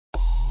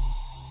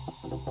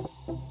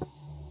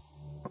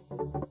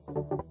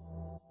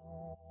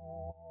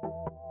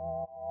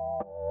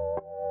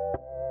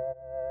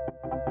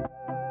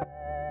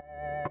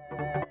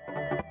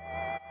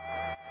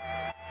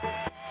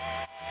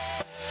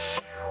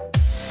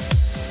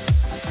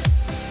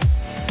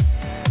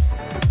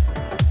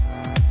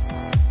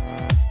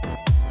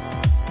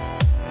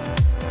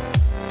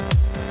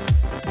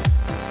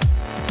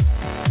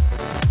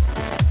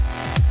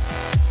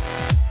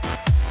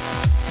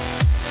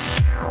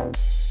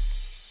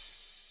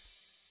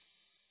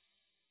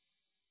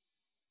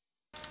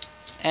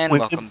And We've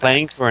welcome been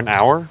playing back. for an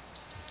hour?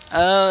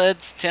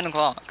 It's 10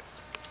 o'clock.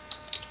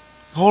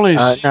 Holy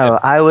shit. No,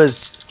 I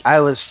was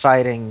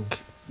fighting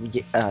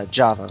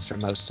Java for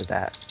most of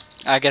that.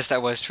 I guess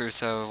that was true,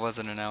 so it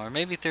wasn't an hour.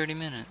 Maybe 30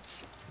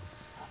 minutes.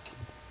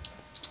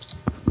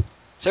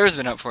 Sarah's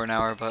been up for an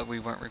hour, but we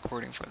weren't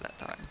recording for that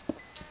time.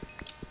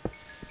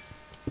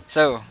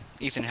 So,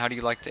 Ethan, how do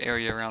you like the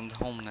area around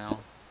home now?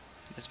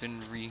 It's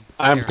been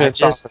I'm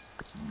pissed off.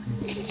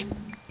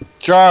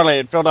 Charlie,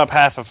 it filled up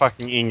half a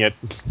fucking ingot.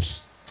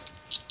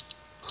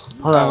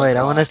 Hold on, wait. I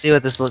God. want to see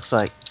what this looks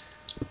like.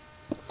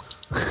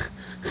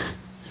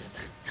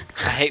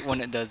 I hate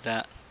when it does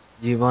that.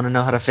 You want to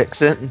know how to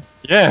fix it?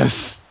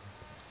 Yes!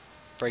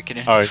 Break it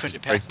in Oh, and put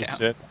it back down.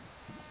 shit.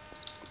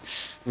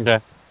 Okay.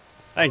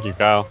 Thank you,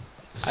 Kyle.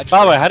 By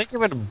By the way, how do you get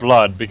rid of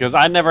blood? Because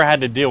I never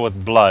had to deal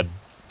with blood.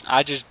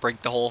 I just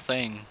break the whole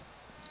thing.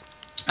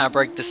 I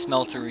break the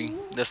smeltery,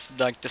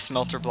 like the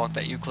smelter block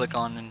that you click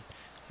on and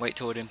wait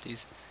till it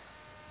empties.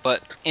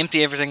 But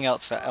empty everything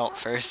else out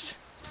first.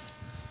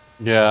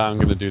 Yeah, I'm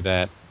gonna do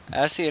that.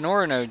 I see an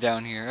ore node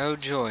down here. Oh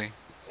joy!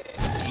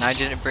 And I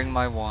didn't bring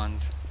my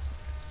wand.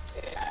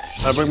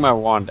 I bring my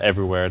wand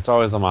everywhere. It's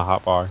always on my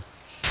hotbar.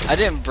 I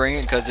didn't bring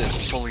it because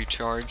it's fully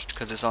charged,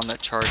 because it's on that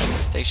charging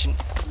station.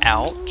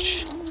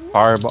 Ouch!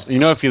 Fireball. You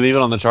know, if you leave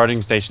it on the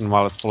charging station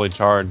while it's fully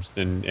charged,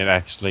 then it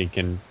actually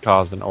can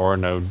cause an ore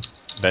node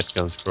that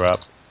goes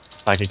corrupt.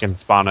 Like it can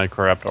spawn a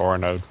corrupt ore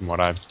node from what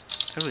I've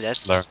Ooh,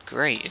 that's learned.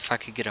 great. If I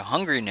could get a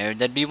hungry node,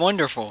 that'd be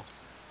wonderful.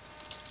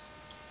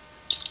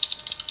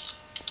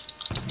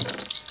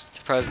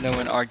 Surprised no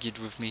one argued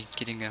with me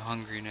getting a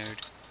hungry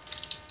node.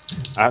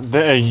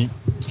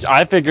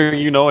 I figure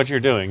you know what you're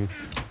doing.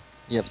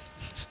 Yep.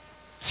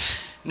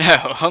 No,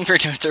 hungry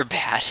nodes are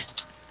bad.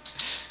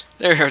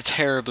 They're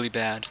terribly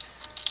bad.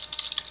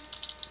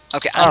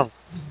 Okay,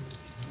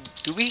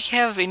 do we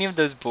have any of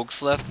those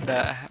books left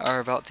that are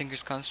about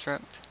Tinker's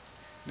Construct?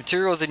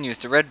 Materials in use,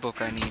 the red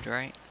book I need,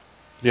 right?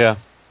 Yeah,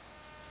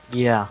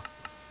 Yeah.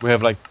 we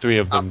have like 3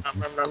 of them.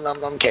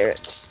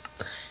 Carrots.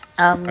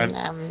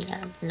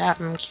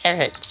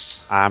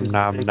 Carrots.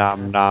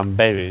 Nom nom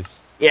babies.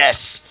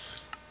 Yes.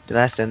 Did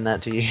I send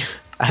that to you?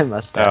 I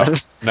must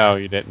have. No,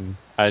 you didn't.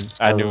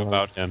 I knew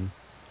about him.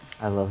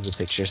 I love the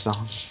picture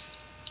songs.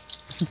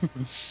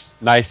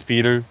 Nice,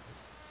 Peter.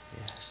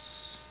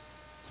 Yes.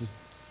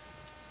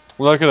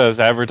 Look at us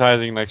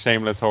advertising like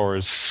shameless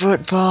whores.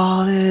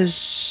 Football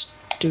is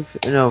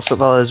stupid. No,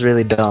 football is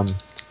really dumb.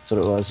 That's what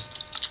it was.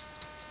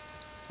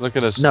 Look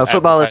at us. No,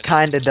 football is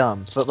kinda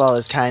dumb. Football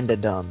is kinda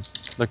dumb.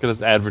 Look at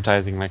us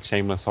advertising like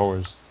shameless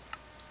whores.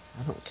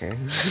 I don't care.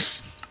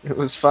 It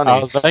was funny. I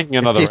was making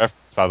another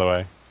reference, by the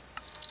way.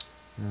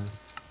 No.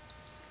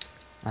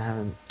 I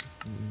haven't.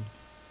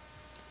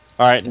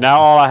 Alright, now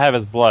all I have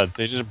is blood.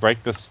 So you just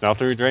break this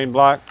smeltery drain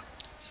block?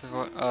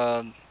 So,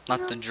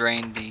 not the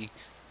drain,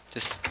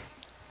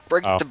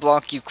 break Oh. the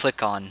block you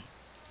click on.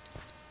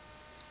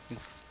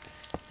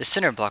 The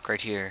center block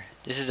right here.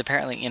 This is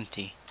apparently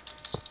empty.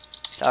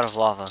 It's out of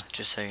lava,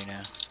 just so you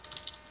know.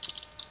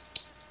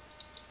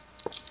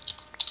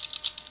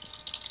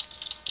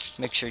 Just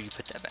make sure you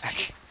put that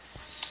back.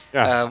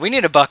 Yeah. We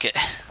need a bucket.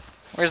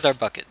 Where's our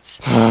buckets?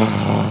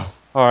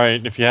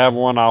 Alright, if you have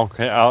one,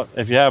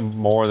 if you have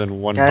more than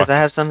one Guys, bucket. I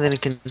have something to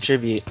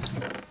contribute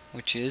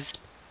Which is?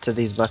 to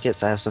these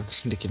buckets. I have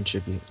something to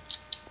contribute.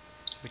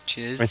 Which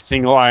A is?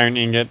 single iron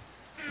ingot.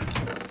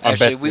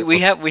 Actually, we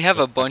have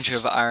a bunch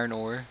of iron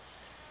ore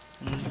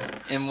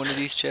in one of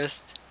these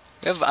chests.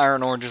 We have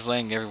iron ore just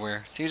laying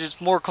everywhere. See,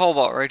 there's more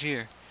cobalt right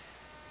here.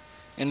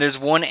 And there's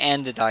one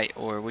andesite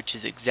ore, which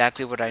is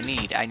exactly what I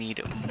need. I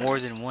need more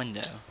than one,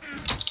 though.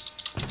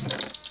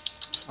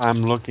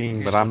 I'm looking,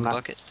 Here's but I'm one not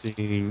bucket.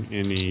 seeing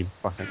any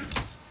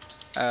buckets.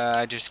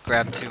 I just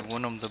grabbed 2.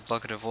 One of them's a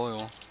bucket of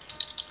oil.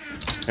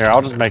 Here,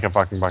 I'll just make a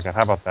fucking bucket.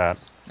 How about that?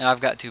 Now I've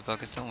got 2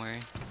 buckets, don't worry.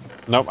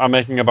 Nope, I'm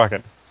making a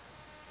bucket.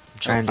 I'm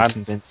trying to I'm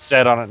convince.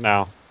 set on it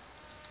now.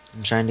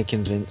 I'm trying to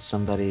convince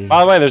somebody.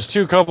 By the way, there's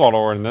 2 cobalt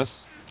ore in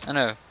this. I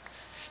know.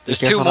 There's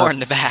Be 2 careful more not- in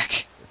the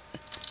back.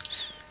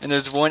 And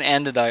there's 1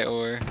 andesite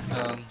ore.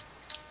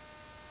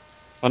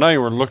 I know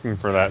you were looking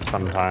for that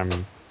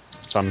sometime.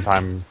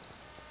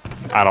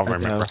 I don't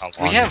remember how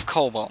long. We have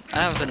cobalt. I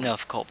have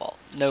enough cobalt.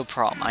 No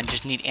problem. I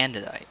just need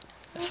andesite.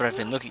 That's what I've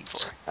been looking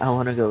for. I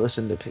want to go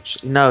listen to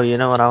pictures. No, you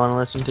know what I want to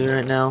listen to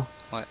right now?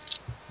 What?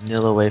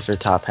 Nilla Wafer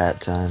Top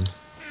Hat Time.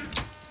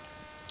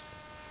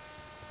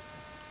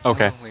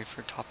 Okay. Wait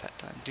for top hat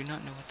time. Do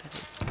not know what that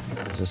is.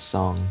 It's a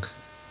song.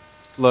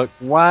 Look,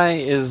 why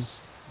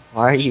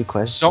are you don't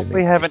questioning?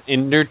 we have an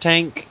ender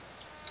tank?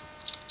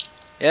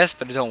 Yes,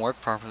 but it don't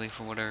work properly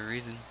for whatever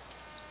reason.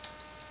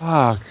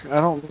 Fuck, I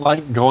don't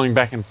like going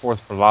back and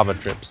forth for lava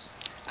trips.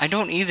 I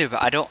don't either,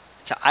 but I don't.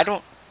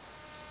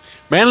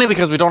 Mainly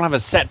because we don't have a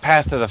set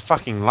path to the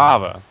fucking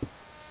lava.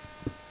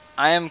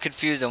 I am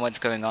confused on what's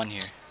going on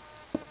here.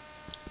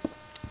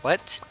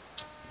 What?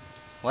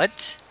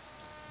 What?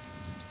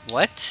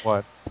 What?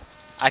 What?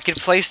 I could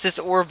place this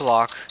ore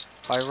block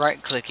by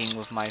right-clicking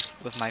with my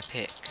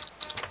pick.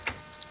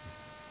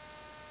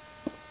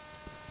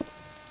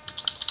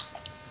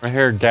 I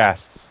hear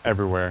gas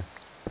everywhere.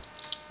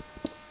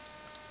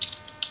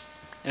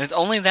 And it's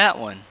only that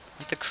one.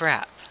 What the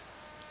crap?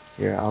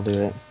 Here, I'll do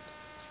it.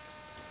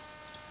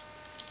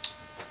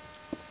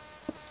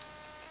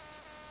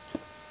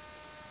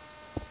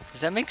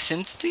 Does that make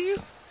sense to you?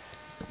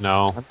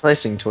 No. I'm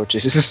placing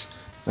torches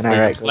when I We're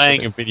right click.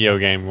 playing a video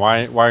game.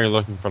 Why are you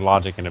looking for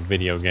logic in a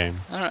video game?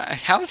 I don't know.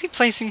 How is he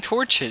placing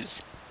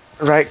torches?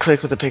 Right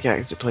click with a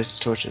pickaxe, it places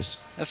torches.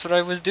 That's what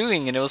I was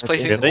doing, and it was Okay.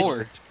 placing Really?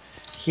 ore.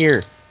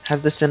 Here,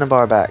 have the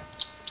cinnabar back.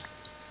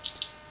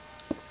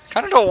 I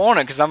kind of don't want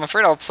it, because I'm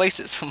afraid I'll place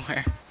it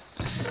somewhere.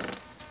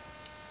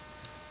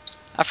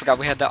 I forgot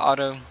we had the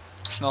auto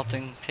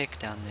smelting pick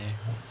down there.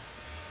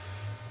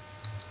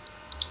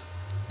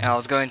 Yeah, I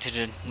was going to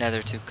the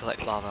nether to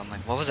collect lava. I'm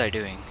like, what was I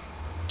doing?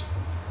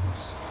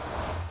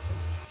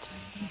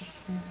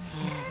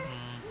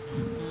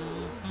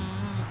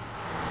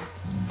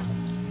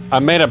 I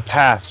made a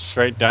path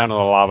straight down to the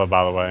lava,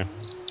 by the way.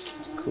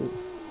 Cool.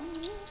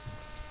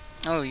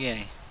 Oh,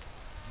 yay.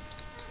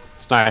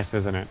 It's nice,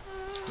 isn't it?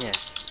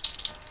 Yes.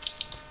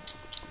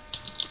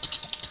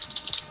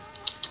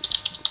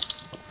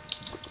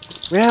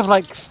 We have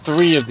like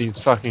 3 of these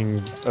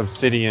fucking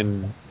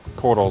obsidian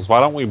portals. Why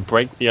don't we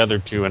break the other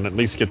 2 and at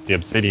least get the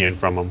obsidian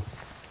from them?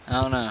 I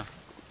don't know.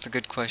 It's a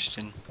good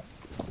question.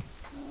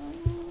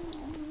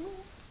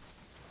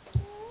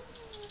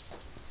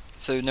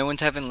 So no one's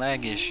having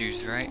lag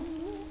issues, right?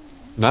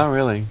 Not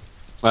really.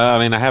 Well, I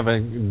mean, I have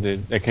the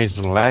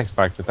occasional lag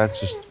spike, but that's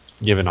just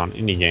given on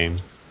any game.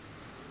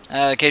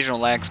 Occasional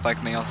lag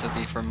spike may also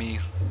be for me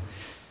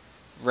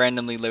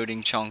randomly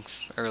loading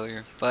chunks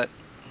earlier, but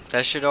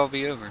that should all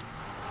be over.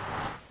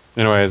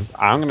 Anyways,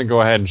 I'm gonna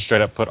go ahead and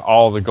straight up put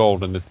all the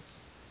gold in this.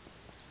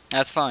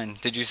 That's fine.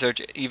 Did you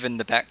search even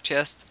the back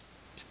chest?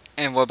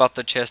 And what about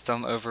the chest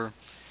over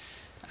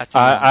at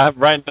the...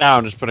 Right now,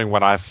 I'm just putting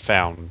what I've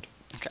found.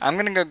 Okay, I'm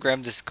gonna go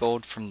grab this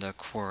gold from the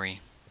quarry.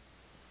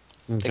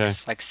 I think Okay.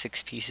 it's like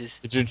 6 pieces.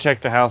 Did you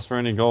check the house for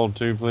any gold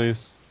too,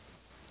 please?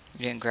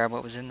 You didn't grab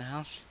what was in the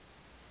house?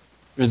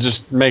 And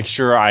just make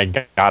sure I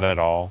got it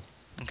all.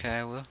 Okay,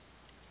 I will.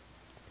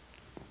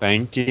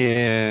 Thank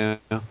you.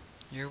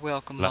 You're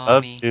welcome, Love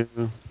Mommy.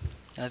 you.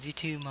 Love you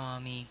too,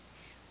 Mommy.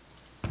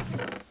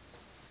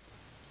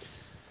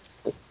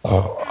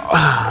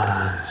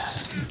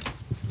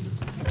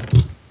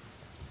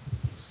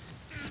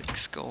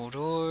 6 gold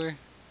ore.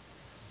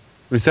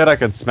 We said I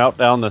could smelt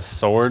down the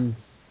sword.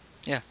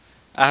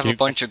 I have a You-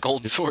 bunch of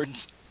gold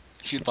swords,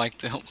 if you'd like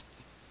them.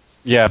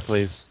 Yeah,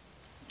 please.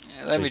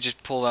 Let me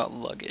just pull out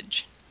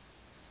luggage.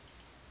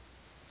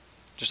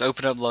 Just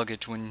open up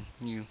luggage when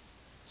you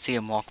see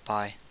him walk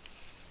by.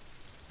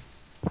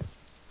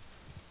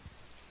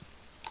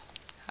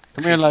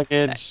 Come here, That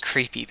luggage.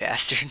 creepy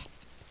bastard.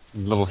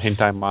 Little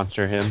hentai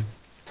monster him.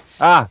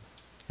 Ah!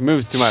 He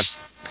moves too much.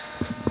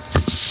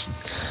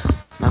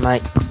 My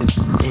mic,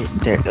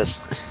 there it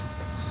goes.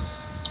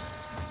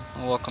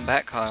 Well, welcome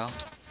back, Kyle.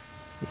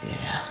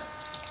 Yeah.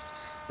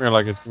 Come here,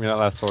 luggage. Give me that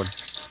last sword.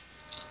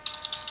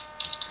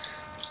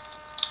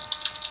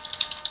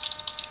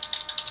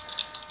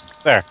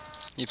 There.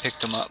 You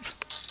picked him up.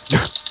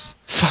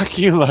 Fuck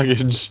you,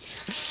 luggage.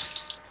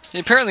 You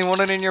apparently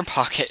want it in your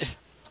pocket.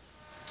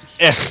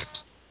 Eh.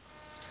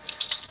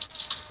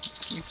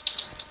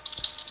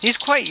 He's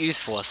quite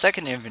useful, a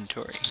second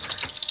inventory.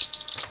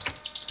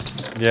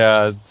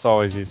 Yeah, it's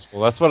always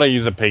useful. That's what I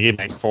use a piggy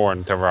bank for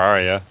in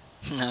Terraria.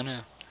 No.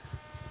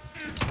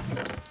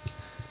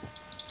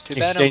 Too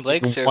bad on Exchange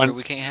Blake's server one-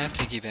 we can't have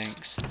piggy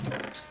banks.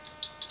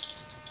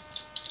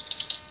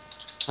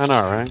 I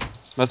know, right?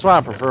 That's why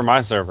I prefer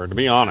my server, to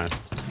be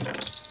honest.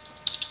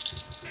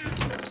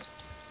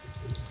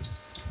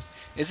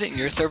 Isn't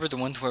your server the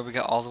one to where we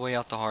got all the way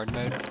out to hard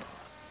mode?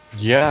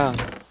 Yeah.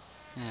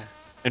 Yeah.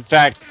 In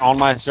fact, on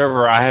my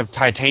server, I have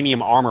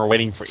titanium armor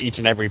waiting for each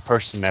and every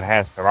person that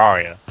has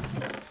Terraria.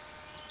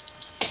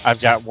 I've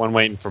got one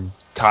waiting for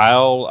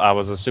Kyle. I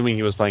was assuming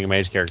he was playing a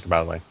mage character,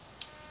 by the way.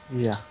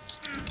 Yeah.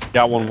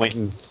 Got one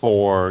waiting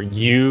for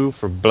you,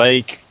 for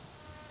Blake.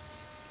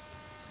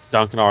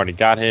 Duncan already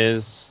got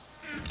his.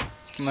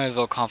 So might as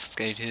well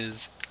confiscate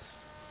his.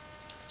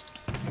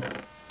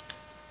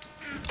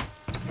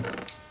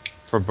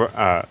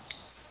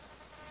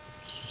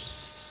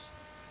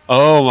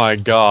 Oh my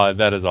god,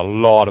 that is a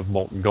lot of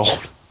molten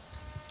gold.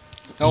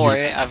 Don't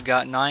worry, I've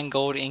got 9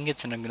 gold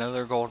ingots and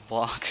another gold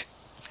block.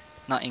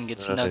 Not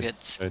ingots, Good,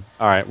 nuggets. good.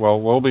 Alright, well,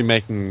 we'll be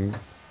making...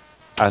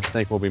 I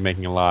think we'll be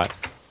making a lot.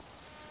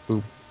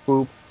 Boop,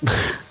 Boop.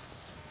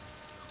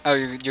 Oh,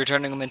 you're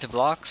turning them into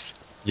blocks?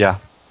 Yeah.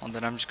 Well,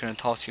 then I'm just gonna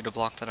toss you the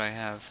block that I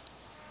have.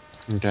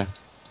 Okay.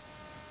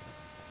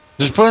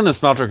 Just put in the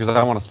smelter because I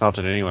don't want to smelt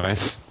it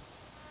anyways.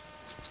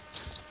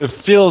 It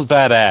feels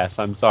badass.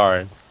 I'm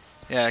sorry.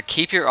 Yeah,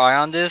 keep your eye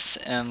on this,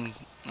 and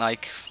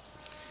like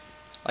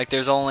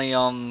there's only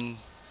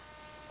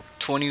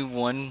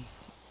 21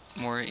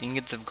 more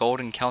ingots of gold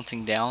and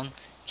counting down.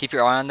 Keep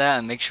your eye on that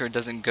and make sure it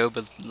doesn't go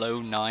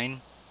below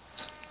 9.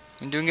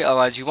 I'm doing it,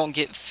 otherwise you won't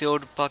get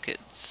filled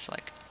buckets.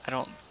 Like, I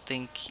don't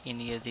think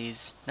any of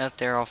these. Nope,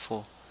 they're all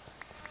full.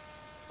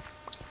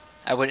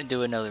 I wouldn't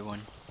do another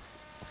one.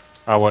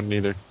 I wouldn't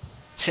either.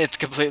 It's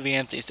completely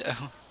empty, so.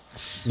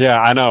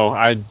 Yeah, I know.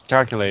 I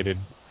calculated.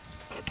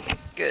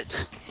 Good.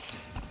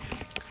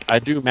 I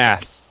do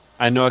math.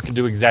 I know I could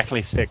do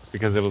exactly 6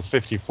 because it was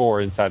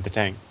 54 inside the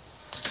tank.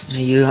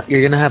 You're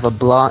gonna have a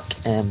block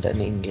and an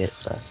ingot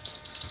left.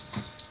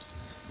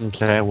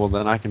 Okay, well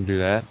then I can do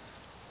that.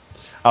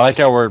 I like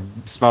how we're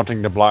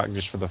smelting the block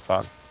just for the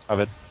fuck of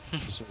it.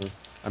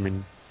 I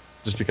mean,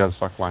 just because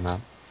fuck, why not?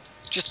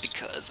 Just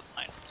because,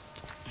 why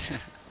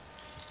not?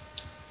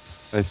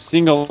 A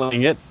single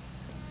ingot.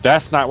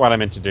 That's not what I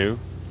meant to do.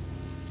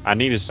 I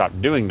need to stop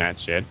doing that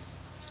shit.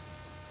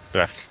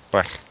 Blech,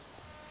 blech.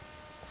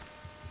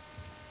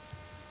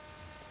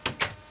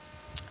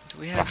 Do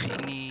we have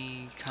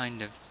any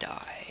kind of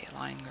dye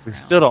lying around? We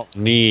still don't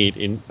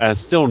need. I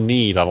still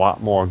need a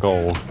lot more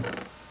gold.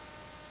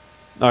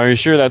 Are you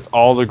sure that's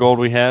all the gold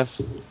we have?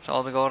 That's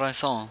all the gold I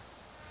saw.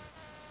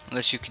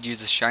 Unless you could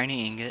use a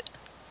shiny ingot.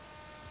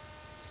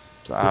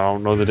 I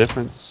don't know the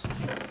difference.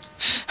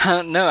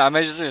 No, I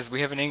mean, just this.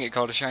 We have an ingot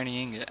called a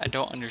shiny ingot. I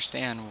don't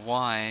understand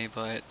why,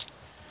 but...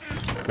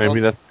 Maybe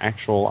well, that's an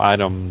actual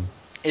item.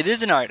 it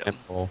is an item.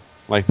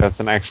 Like that's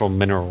an actual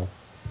mineral.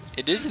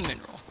 It is a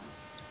mineral.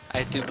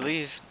 I do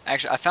believe.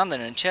 Actually, I found that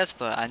in a chest,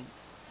 but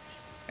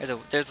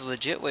there's a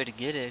legit way to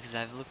get it because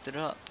I've looked it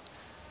up.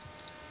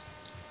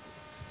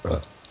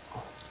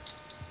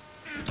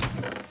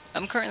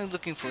 I'm currently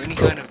looking for any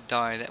kind of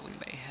dye that we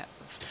may have.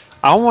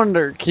 I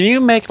wonder, can you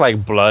make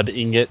like blood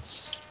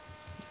ingots?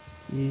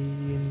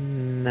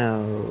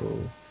 No.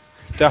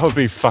 That would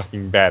be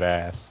fucking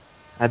badass.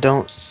 I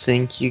don't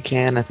think you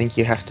can. I think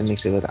you have to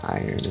mix it with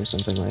iron or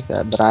something like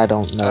that. But I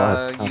don't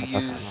know. You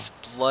use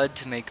blood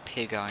to make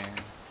pig iron,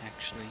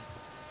 actually.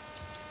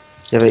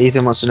 Yeah, but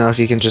Ethan wants to know if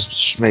you can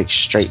just make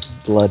straight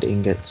blood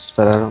ingots.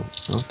 But I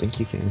don't think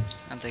you can.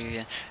 I'll tell you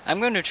again. I'm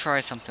going to try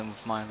something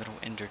with my little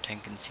ender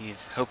tank and see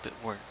if hope it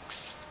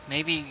works.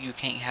 Maybe you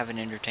can't have an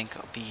ender tank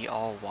be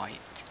all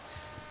white.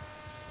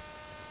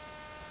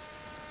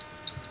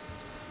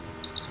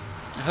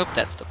 I hope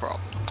that's the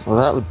problem. Well,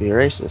 that would be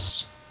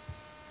racist.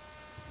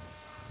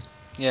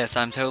 Yes,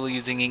 I'm totally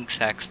using ink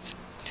sacs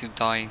to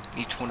dye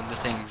each one of the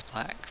things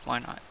black. Why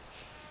not?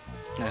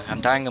 No,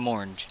 I'm dyeing them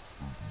orange.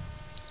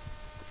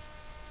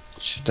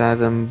 Should dye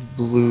them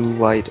blue,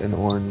 white, and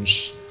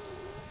orange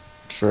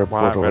for a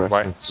portal Red,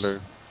 reference. white,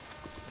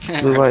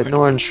 and blue. Blue, white, and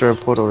orange for a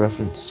portal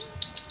reference.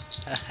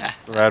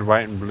 Red,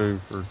 white, and blue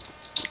for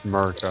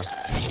America.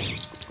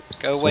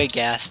 Go away,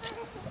 Gast.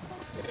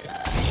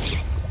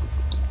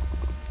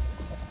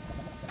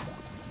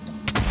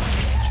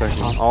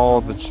 Checking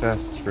all the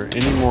chests for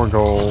any more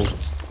gold.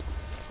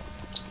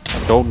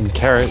 Golden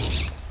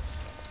carrots.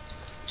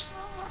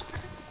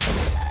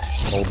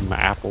 Golden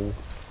apple.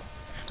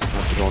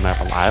 Not the golden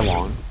apple I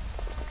want.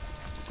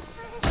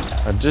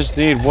 I just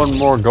need one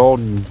more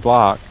golden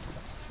block.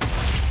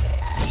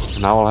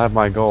 And I will have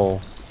my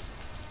goal.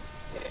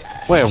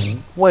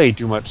 Way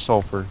too much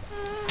sulfur.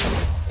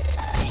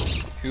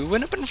 Who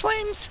went up in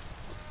flames?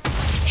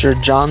 Sure,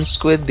 John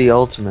Squid the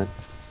ultimate.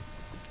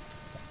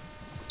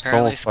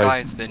 Apparently almost like-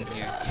 Sky's been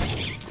here.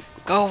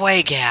 Go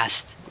away,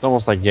 Gast! It's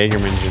almost like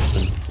Jaegerman just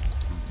been.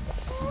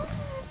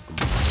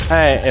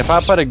 Hey, if I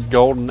put a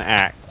golden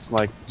axe,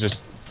 like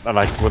just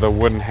like with a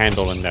wooden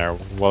handle in there,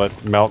 will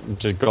it melt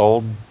into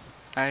gold?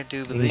 I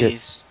do believe.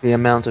 Ingots. The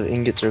amount of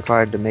ingots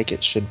required to make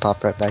it should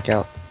pop right back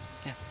out.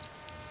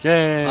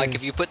 Yay! Like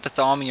if you put the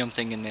thaumium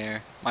thing in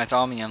there, my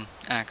thaumium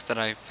axe that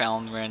I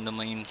found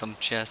randomly in some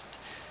chest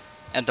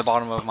at the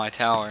bottom of my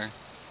tower,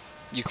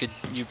 you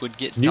would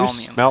get Can you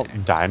thaumium smelt there.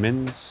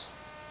 diamonds?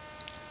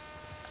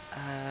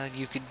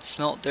 You could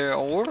smelt their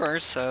ore,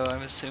 so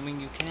I'm assuming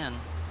you can.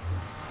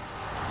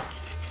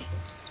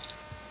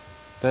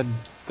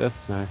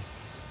 That's nice.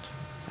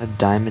 A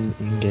diamond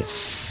ingot.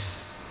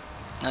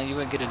 No, you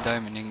wouldn't get a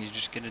diamond, you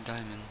just get a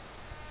diamond.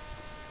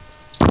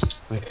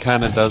 It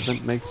kind of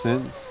doesn't make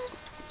sense,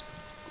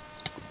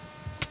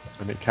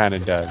 but it kind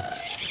of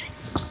does.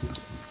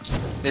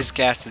 This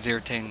gas is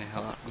irritating the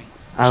hell out of me.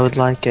 I would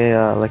like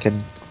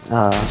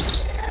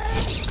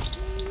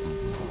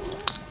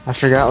I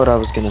forgot what I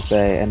was gonna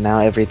say, and now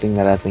everything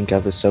that I think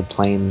of is so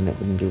plain it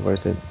wouldn't be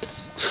worth it.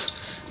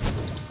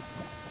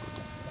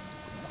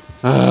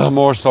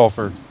 More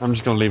sulfur. I'm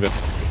just gonna leave it.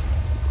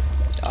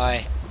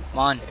 Die. Come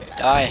on,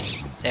 die.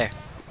 There.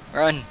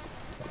 Run.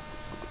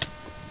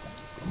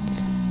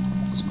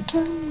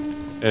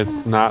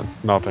 It's not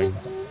smelting.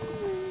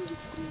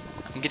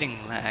 I'm getting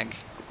lag.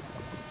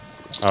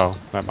 Oh,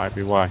 that might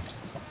be why.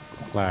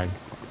 Lag.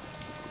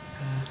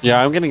 Yeah,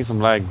 I'm getting some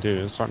lag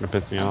too. It's starting to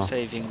piss me I'm off.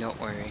 saving, don't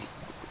worry.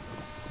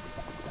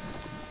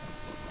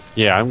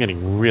 Yeah, I'm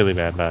getting really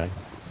bad lag.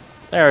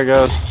 There it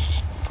goes.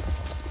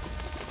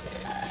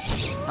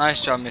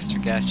 Nice job,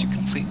 Mr. Gas. You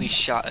completely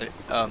shot it,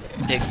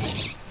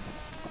 Pigman.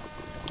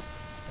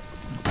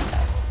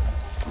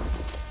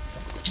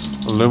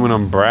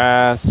 Aluminum,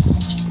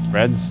 brass,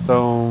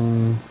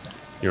 redstone,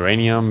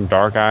 uranium,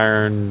 dark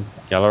iron,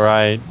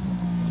 yellowite,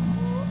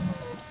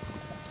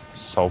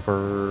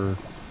 sulfur.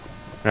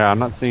 Yeah, I'm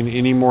not seeing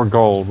any more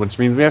gold, which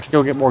means we have to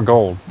go get more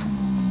gold.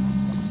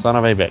 Son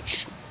of a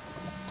bitch.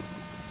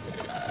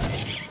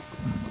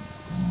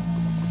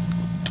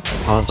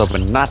 I was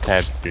hoping not to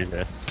have to do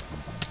this.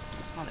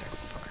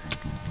 Motherfucker.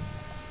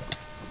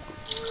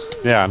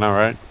 Yeah, I know,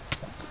 right?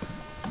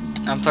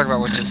 I'm talking about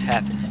what just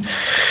happened to me.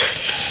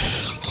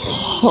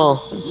 Oh.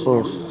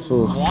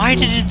 Why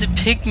did the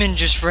pigmen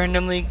just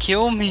randomly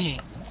kill me?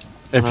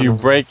 If you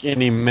break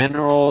any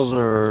minerals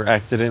or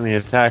accidentally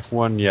attack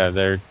one, yeah,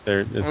 they're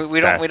We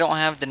don't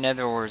have the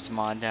nether ores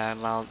mod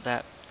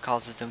that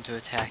causes them to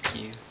attack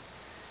you.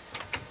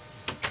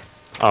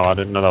 Oh, I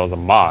didn't know that was a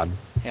mod.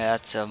 Yeah,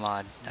 that's a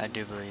mod, I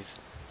do believe.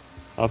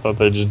 I thought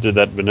they just did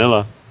that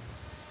vanilla.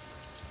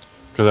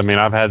 Because, I mean,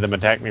 I've had them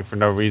attack me for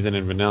no reason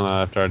in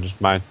vanilla after I just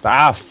mined.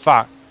 Ah,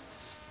 fuck!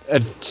 A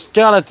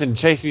skeleton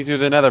chased me through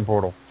the nether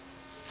portal.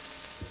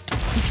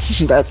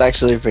 That's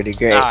actually pretty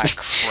great. Ah,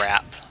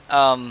 crap.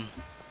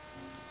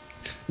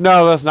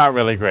 No, that's not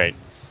really great.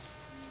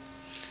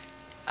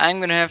 I'm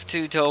gonna have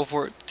to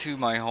teleport to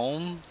my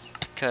home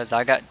because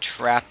I got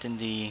trapped in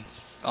the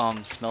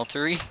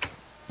smeltery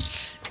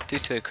due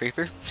to a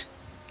creeper.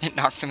 It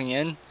knocked me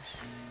in.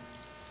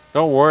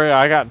 Don't worry,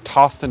 I got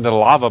tossed into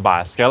lava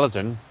by a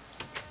skeleton.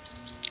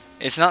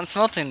 It's not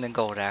smelting the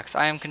gold axe.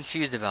 I am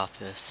confused about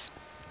this.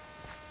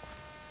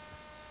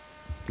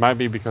 Might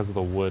be because of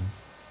the wood.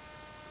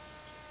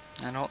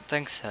 I don't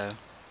think so.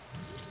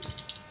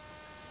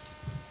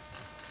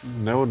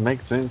 That would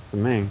make sense to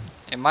me.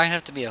 It might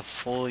have to be a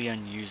fully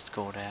unused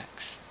gold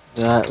axe.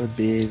 That would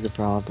be the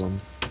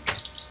problem.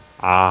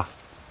 Ah.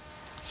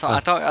 So I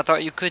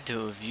thought you could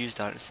do it with used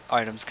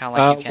items, kind of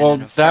like you can well,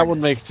 in a that would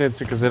furnace. make sense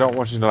because they don't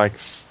want you to like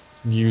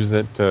use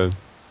it to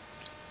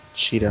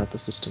Cheat out the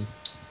system.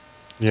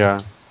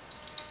 Yeah.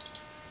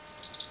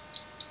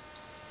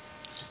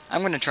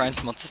 I'm gonna try and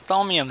smelt this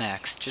thaumium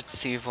axe just to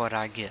see what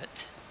I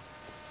get.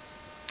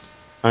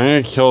 I'm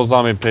gonna kill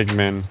zombie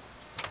pigmen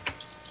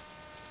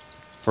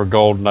for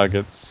gold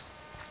nuggets.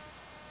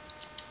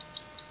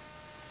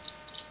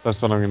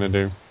 That's what I'm gonna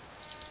do.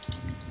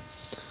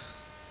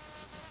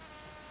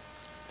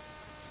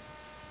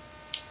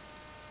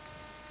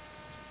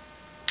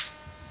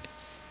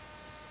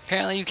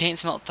 Apparently you can't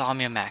smelt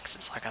thaumium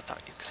axes like I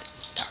thought you could.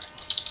 Darn.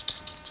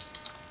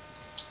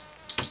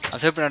 I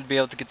was hoping I'd be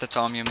able to get the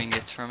thaumium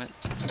ingots from it.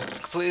 It's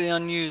completely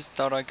unused,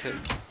 thought I could.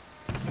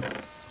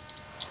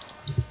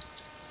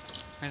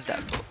 Where's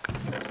that book?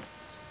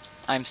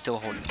 I'm still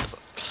holding the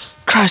book.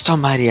 Christ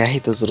almighty, I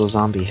hate those little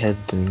zombie head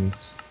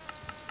things.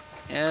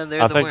 Yeah,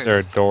 they're I the think worst. they're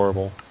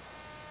adorable.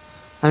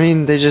 I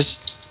mean, they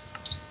just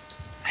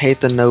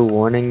hate the no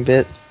warning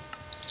bit.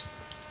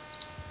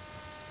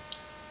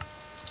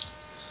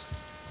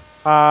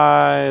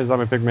 Hi,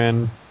 zombie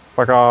pigmen.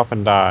 Fuck off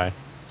and die.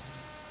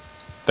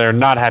 They're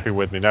not happy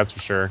with me, that's for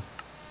sure.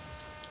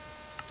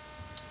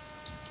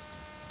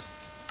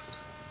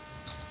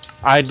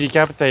 I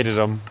decapitated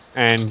him,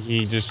 and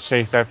he just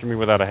chased after me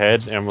without a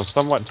head, and was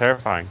somewhat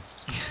terrifying.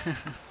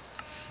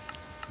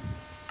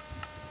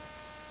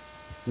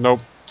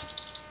 Nope.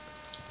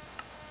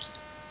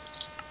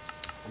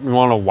 You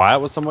wanna know why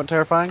it was somewhat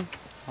terrifying?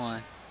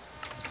 Why?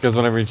 Because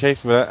whenever he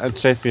chased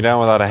me down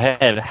without a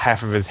head,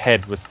 half of his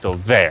head was still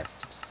there.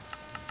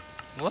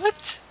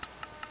 What?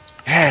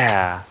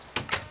 Yeah.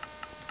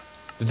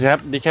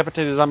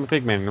 Decapitated zombie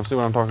pigmen, you'll see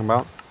what I'm talking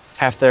about.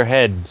 Half their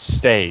head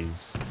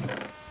stays.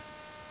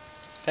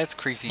 That's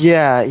creepy.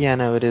 Yeah,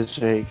 no, it is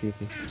very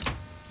creepy.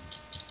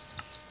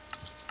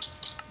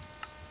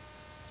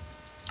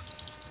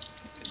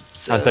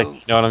 So, I think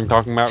you know what I'm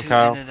talking about, 2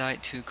 Kyle?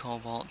 Enidite, 2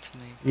 cobalt to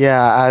make.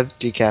 Yeah, I've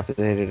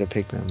decapitated a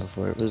pigman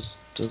before. It was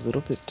a little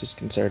bit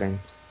disconcerting.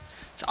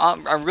 So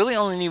I really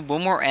only need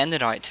 1 more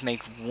Enidite to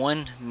make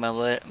 1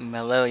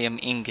 Malleolum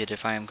ingot,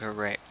 if I am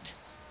correct.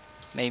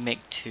 May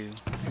make 2.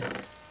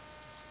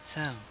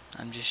 So,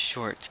 I'm just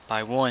short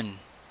by 1.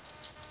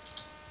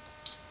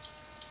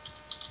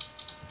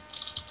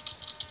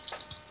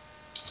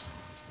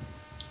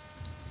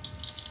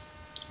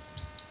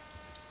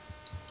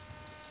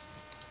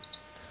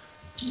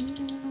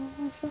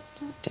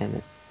 Damn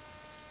it.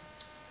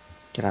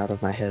 Get out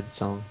of my head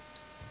song.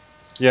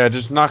 Yeah, it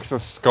just knocks a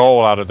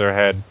skull out of their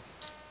head.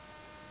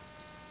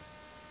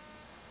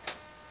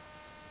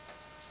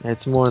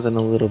 It's more than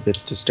a little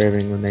bit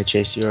disturbing when they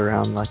chase you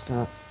around like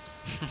that.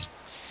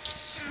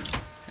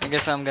 I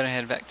guess I'm gonna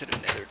head back to the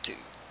nether too.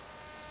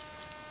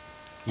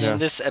 Yeah. And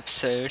this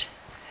episode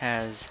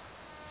has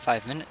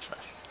 5 minutes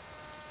left.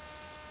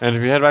 And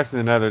if you head back to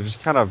the nether,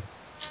 just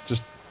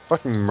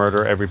Fucking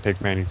murder every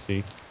pigman you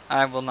see.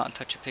 I will not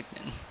touch a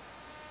pigman.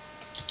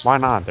 Why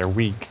not? They're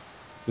weak.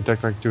 They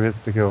take like 2 hits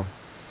to kill.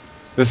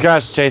 This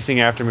guy's chasing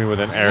after me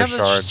with an air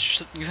shard.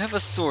 You have a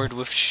sword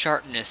with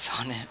sharpness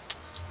on it.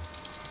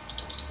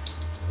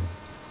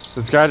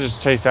 This guy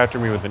just chased after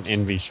me with an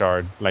envy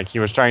shard. Like he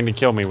was trying to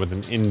kill me with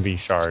an envy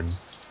shard.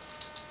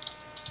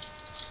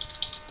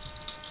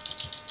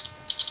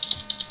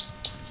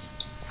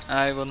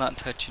 I will not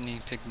touch any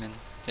pigmen.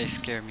 They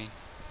scare me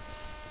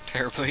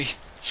terribly.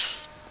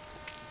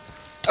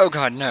 Oh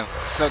god, no.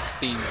 Smoke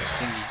beam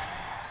thingy.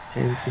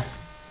 Pansy.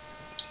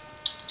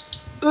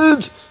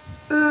 What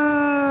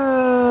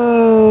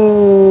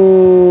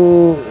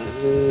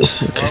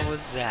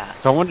was that?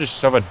 Someone just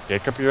shove a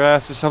dick up your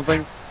ass or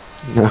something?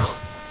 No.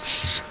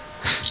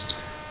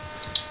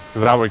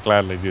 Because I would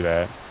gladly do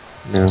that.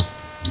 No.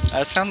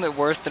 That sounded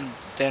worse than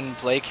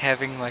Blake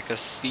having like a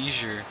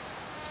seizure.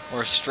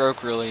 Or a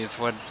stroke, really, is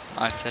what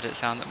I said it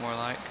sounded more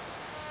like.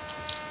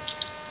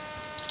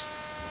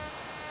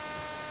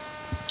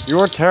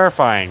 You're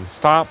terrifying.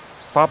 Stop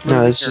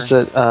No, it's just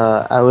that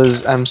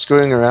I'm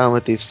screwing around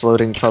with these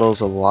floating puddles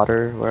of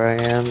water where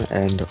I am,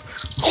 and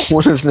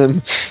one of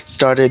them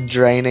started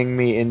draining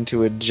me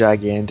into a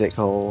gigantic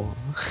hole,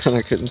 and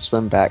I couldn't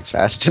swim back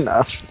fast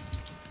enough.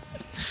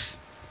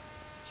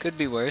 Could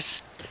be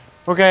worse.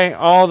 Okay,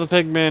 all the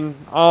pigmen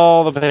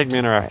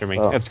are after me.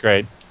 Well, It's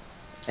great.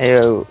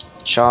 Ayo,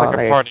 Sean, It's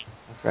like a party.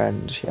 my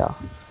friend, yeah.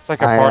 It's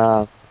like a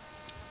party.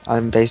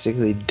 I'm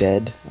basically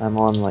dead. I'm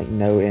on like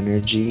no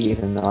energy,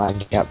 even though I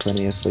got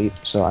plenty of sleep.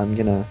 So I'm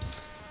gonna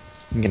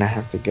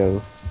have to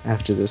go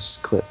after this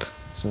clip.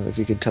 So if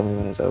you could tell me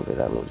when it's over,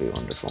 that would be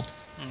wonderful.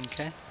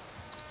 Okay.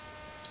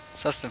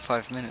 It's less than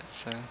 5 minutes,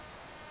 so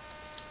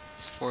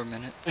it's 4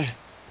 minutes. No.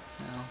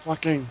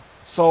 Fucking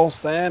soul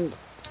sand.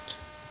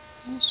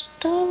 You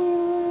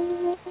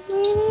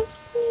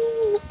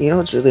know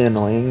what's really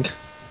annoying?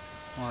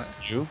 What?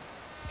 You?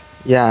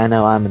 Yeah, I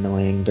know I'm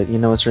annoying, but you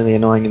know what's really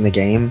annoying in the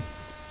game?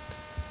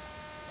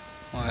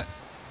 What?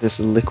 This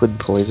liquid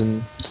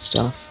poison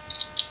stuff.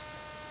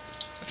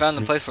 I found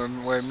the place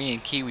where me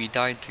and Kiwi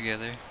died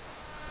together.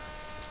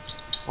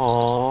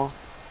 Aww.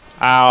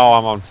 Ow,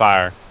 I'm on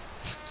fire.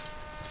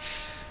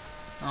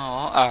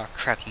 Oh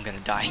crap, I'm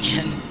gonna die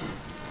again.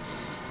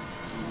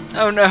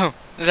 Oh no!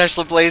 There's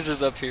actually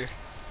blazes up here.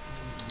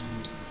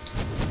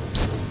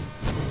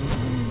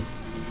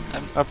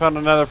 I found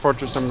another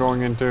fortress I'm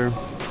going into.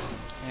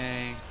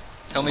 Yay.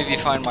 Tell me if you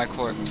find my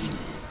corpse.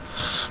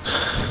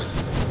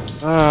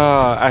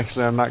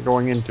 Actually, I'm not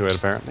going into it,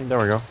 apparently. There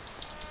we go.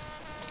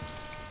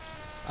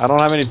 I don't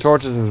have any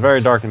torches, and it's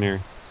very dark in here.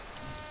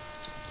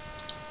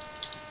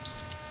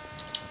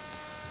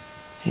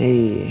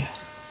 Hey.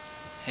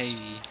 Hey.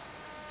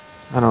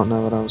 I don't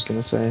know what I was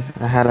gonna say.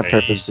 I had a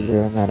purpose to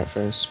doing that at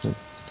first, but...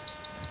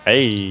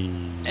 Hey.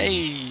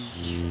 Hey.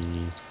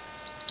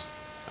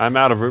 I'm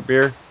out of root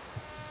beer.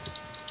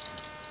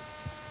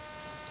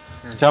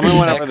 Tell me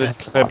whenever this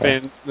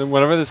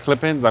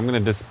clip ends, I'm gonna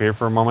disappear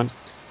for a moment.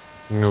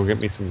 And go get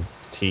me some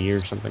tea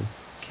or something.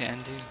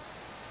 Can do.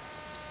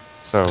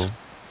 So,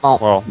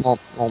 well.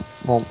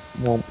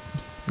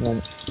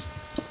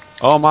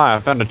 Oh my, I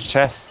found a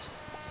chest.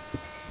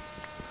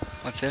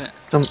 What's in it?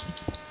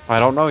 I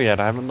don't know yet,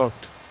 I haven't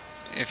looked.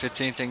 If it's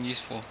anything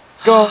useful.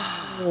 Gold!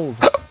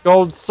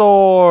 Gold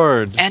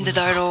sword!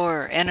 Andesite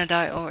ore!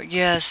 Andesite ore!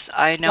 Yes,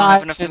 I now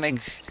have enough to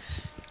make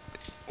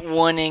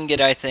 1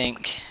 ingot, I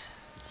think.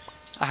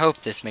 I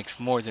hope this makes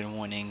more than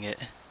 1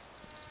 ingot.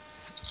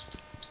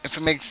 If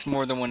it makes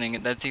more than 1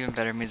 ingot, that's even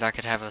better. It means I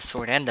could have a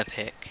sword and a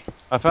pick.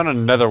 I found a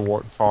nether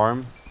wart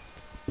farm.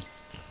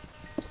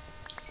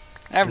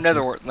 I have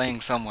nether wart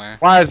laying somewhere.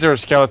 Why is there a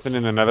skeleton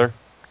in the nether?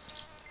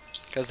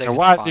 And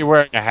why is he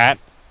wearing a hat?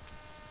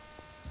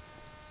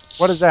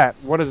 What is that?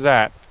 What is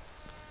that?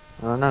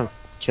 I don't know.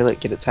 Kill it,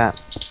 get its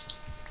hat.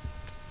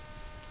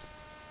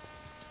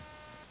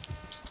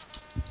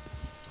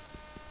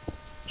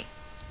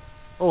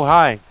 Oh,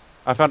 hi.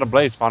 I found a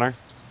blaze spawner.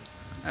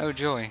 Oh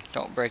joy,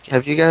 don't break it.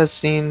 Have you guys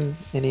seen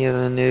any of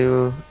the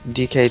new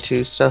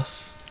DK2 stuff?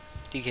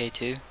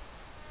 DK2?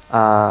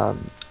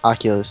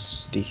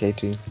 Oculus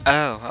DK2.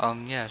 Oh,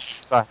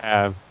 yes. Yes, I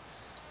have.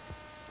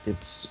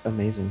 It's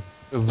amazing.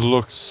 It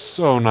looks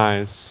so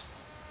nice.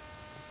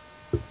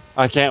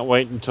 I can't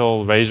wait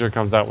until Razer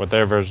comes out with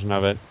their version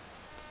of it.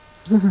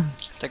 I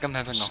think I'm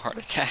having a heart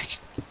attack.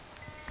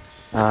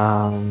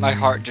 My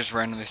heart just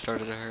randomly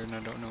started to hurt and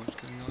I don't know what's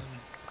going on.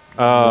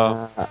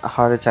 A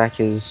heart attack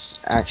is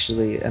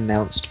actually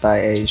announced by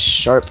a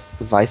sharp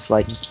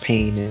vice-like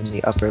pain in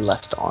the upper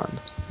left arm.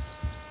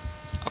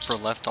 Upper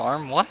left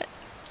arm? What?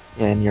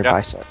 Yeah, in your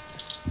bicep.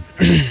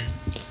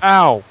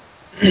 Ow!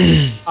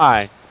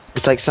 Hi.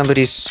 It's like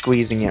somebody's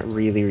squeezing it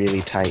really,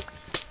 really tight.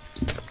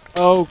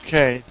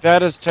 Okay,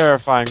 that is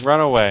terrifying. Run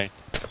away.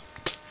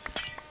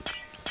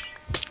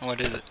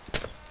 What is it?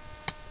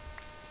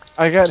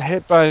 I got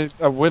hit by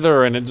a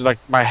wither and it's like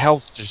my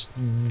health just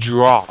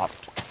dropped.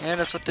 Yeah,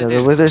 that's what they Yeah, do.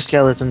 the wither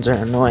skeletons are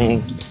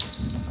annoying.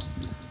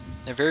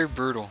 They're very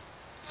brutal.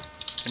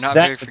 They're not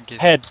That very its forgiving.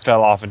 head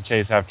fell off and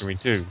chased after me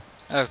too.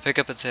 Oh, pick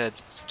up its head.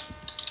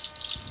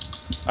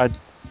 I.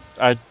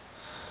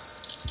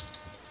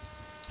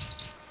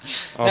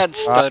 That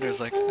stutter's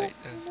like,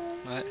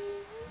 what?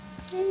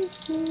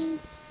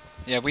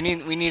 Yeah, we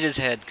need his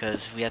head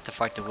because we have to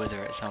fight the wither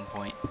at some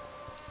point.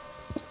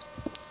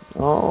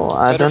 Oh,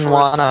 I Better didn't for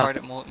us to wanna. fight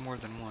it more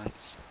than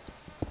once.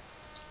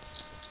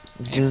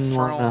 Didn't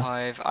Infernal wanna.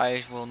 hive,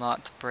 I will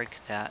not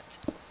break that.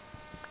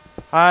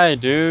 Hi,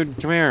 dude.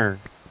 Come here.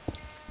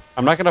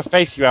 I'm not gonna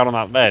face you out on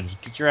that ledge.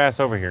 Get your ass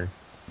over here.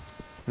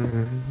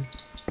 Mhm.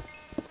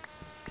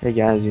 Hey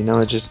guys, you know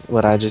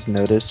what I just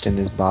noticed and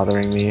is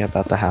bothering me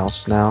about the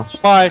house now?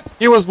 Why?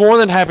 He was more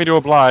than happy to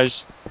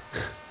oblige.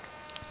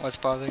 What's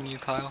bothering you,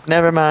 Kyle?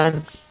 Never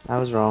mind. I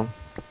was wrong.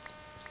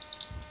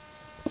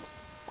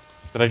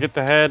 Did I get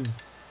the head?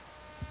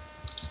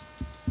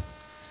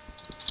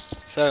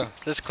 So,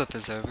 this clip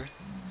is over.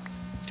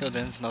 Till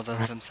then, smells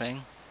as I'm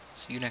saying.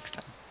 See you next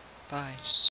time. Bye.